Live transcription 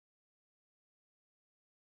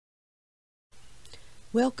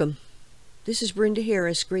Welcome. This is Brenda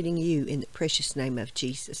Harris greeting you in the precious name of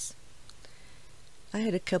Jesus. I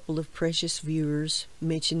had a couple of precious viewers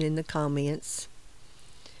mention in the comments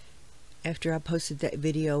after I posted that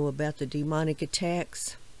video about the demonic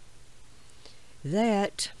attacks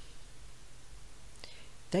that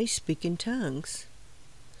they speak in tongues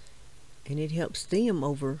and it helps them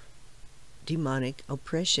over demonic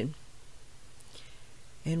oppression.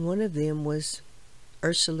 And one of them was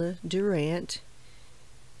Ursula Durant,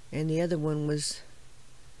 and the other one was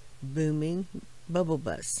Booming Bubble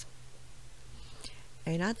Bus.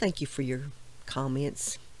 And I thank you for your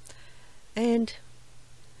comments. And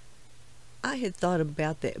I had thought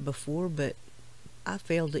about that before, but I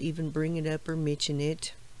failed to even bring it up or mention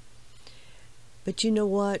it. But you know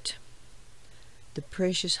what? The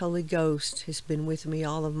precious Holy Ghost has been with me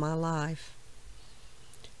all of my life.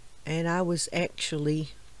 And I was actually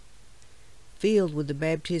filled with the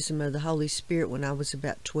baptism of the Holy Spirit when I was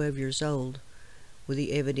about 12 years old, with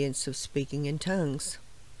the evidence of speaking in tongues.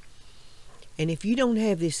 And if you don't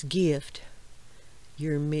have this gift,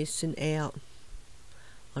 you're missing out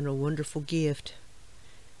on a wonderful gift,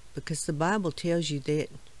 because the Bible tells you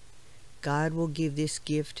that God will give this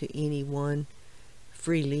gift to anyone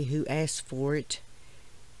freely who asks for it,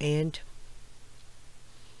 and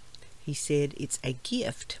He said it's a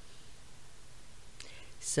gift.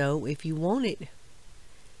 So if you want it,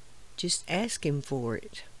 just ask Him for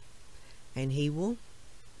it, and He will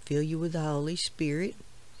fill you with the Holy Spirit,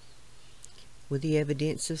 with the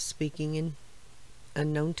evidence of speaking in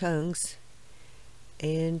unknown tongues.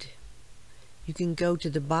 And you can go to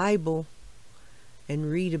the Bible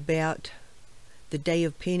and read about the day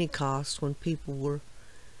of Pentecost, when people were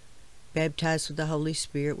baptized with the Holy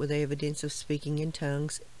Spirit with evidence of speaking in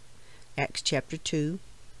tongues, Acts chapter 2.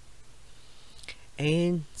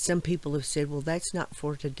 And some people have said, well, that's not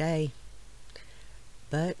for today.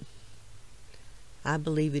 But I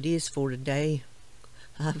believe it is for today.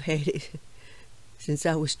 I've had it since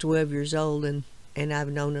I was 12 years old, and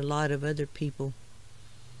I've known a lot of other people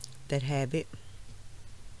that have it.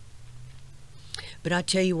 But I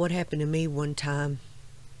tell you what happened to me one time.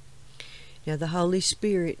 Now the Holy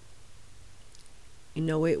Spirit, you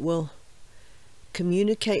know, it will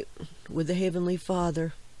communicate with the Heavenly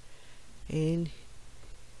Father, and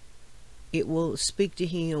it will speak to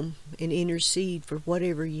Him and intercede for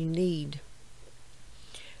whatever you need.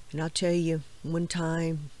 And I'll tell you, one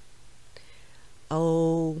time,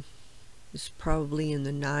 it's probably in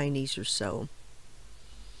the 90s or so,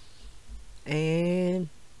 and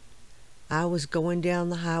I was going down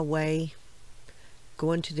the highway,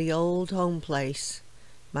 going to the old home place.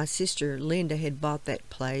 My sister Linda had bought that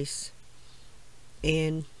place,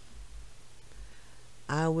 and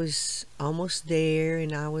I was almost there,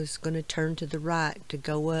 and I was going to turn to the right to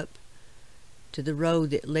go up to the road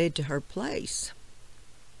that led to her place.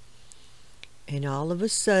 And all of a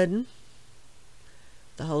sudden,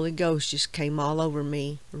 the Holy Ghost just came all over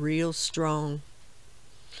me real strong.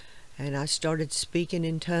 And I started speaking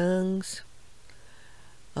in tongues.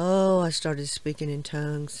 I started speaking in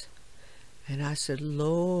tongues. And I said,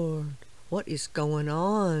 Lord, what is going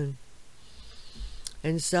on?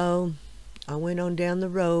 And so I went on down the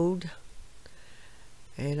road,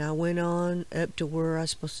 and I went on up to where I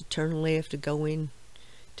was supposed to turn left to go in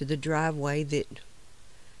to the driveway that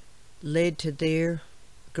led to their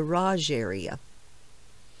garage area.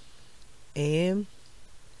 And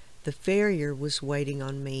the farrier was waiting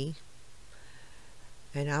on me,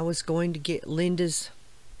 and I was going to get Linda's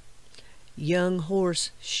young horse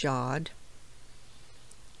shod.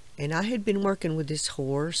 And I had been working with this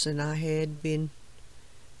horse, and I had been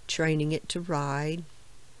training it to ride,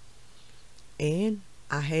 and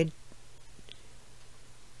I had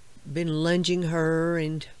been lunging her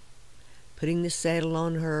and putting the saddle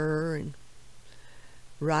on her and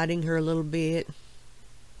riding her a little bit,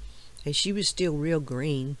 and she was still real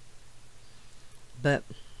green, but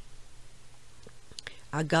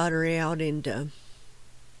I got her out, and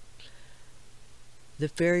the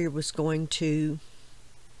farrier was going to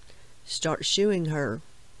start shoeing her.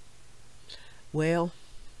 Well,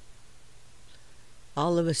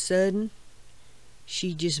 all of a sudden,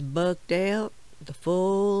 she just bucked out the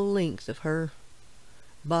full length of her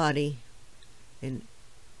body. And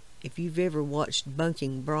if you've ever watched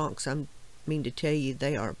bunking broncs, I mean to tell you,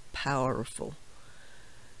 they are powerful.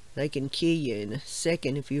 They can kill you in a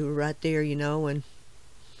second if you were right there, you know. And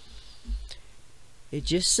it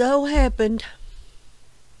just so happened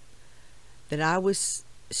that I was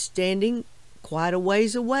standing quite a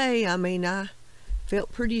ways away. I mean, I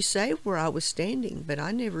felt pretty safe where I was standing, but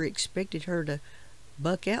I never expected her to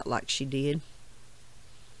buck out like she did.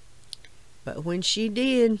 But when she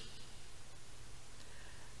did,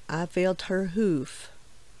 I felt her hoof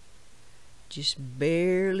just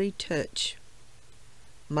barely touch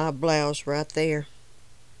my blouse right there.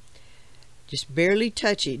 Just barely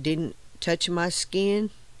touch it. Didn't touch my skin.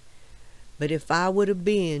 But if I would have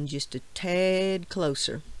been just a tad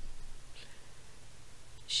closer,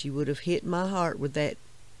 she would have hit my heart with that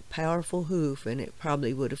powerful hoof, and it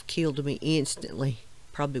probably would have killed me instantly.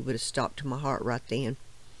 Probably would have stopped my heart right then.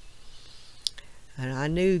 And I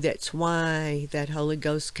knew that's why that Holy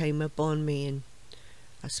Ghost came up on me and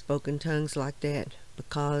I spoke in tongues like that,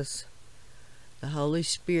 because the Holy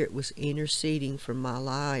Spirit was interceding for my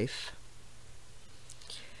life.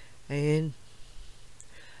 And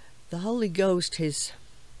the Holy Ghost has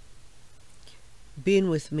been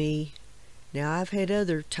with me. Now, I've had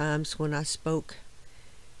other times when I spoke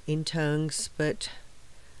in tongues, but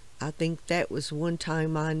I think that was one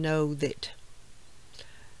time I know that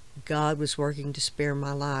God was working to spare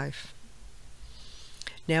my life.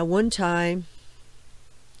 Now, one time,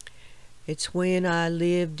 it's when I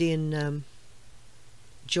lived in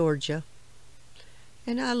Georgia,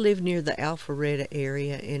 and I lived near the Alpharetta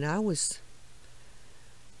area, and I was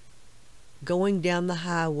going down the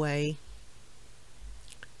highway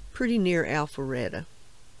pretty near Alpharetta,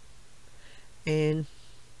 and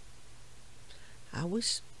I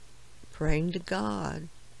was praying to God,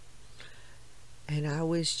 and I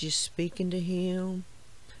was just speaking to Him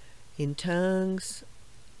in tongues.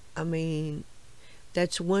 I mean,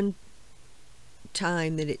 that's one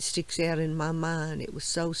time that it sticks out in my mind. It was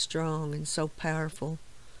so strong and so powerful,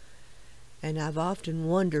 and I've often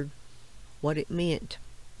wondered what it meant.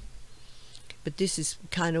 But this is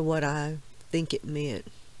kind of what I think it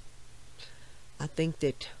meant. I think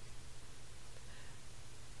that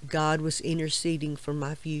God was interceding for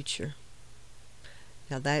my future.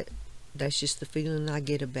 Now that's just the feeling I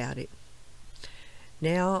get about it.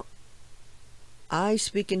 Now, I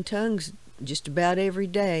speak in tongues just about every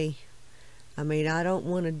day. I mean, I don't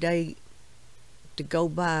want a day to go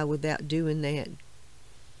by without doing that,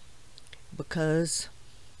 because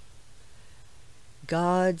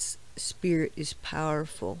God's Spirit is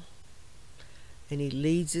powerful, and He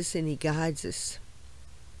leads us and He guides us.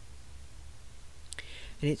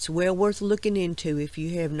 And it's well worth looking into if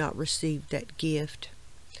you have not received that gift.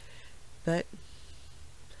 But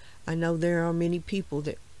I know there are many people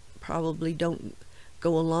that probably don't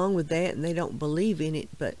go along with that, and they don't believe in it.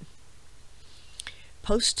 But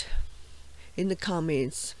post in the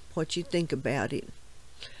comments what you think about it.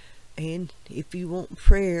 And if you want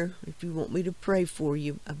prayer, if you want me to pray for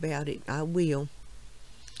you about it, I will.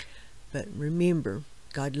 But remember,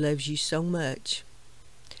 God loves you so much,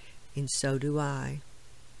 and so do I.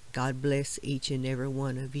 God bless each and every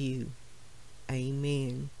one of you.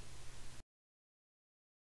 Amen.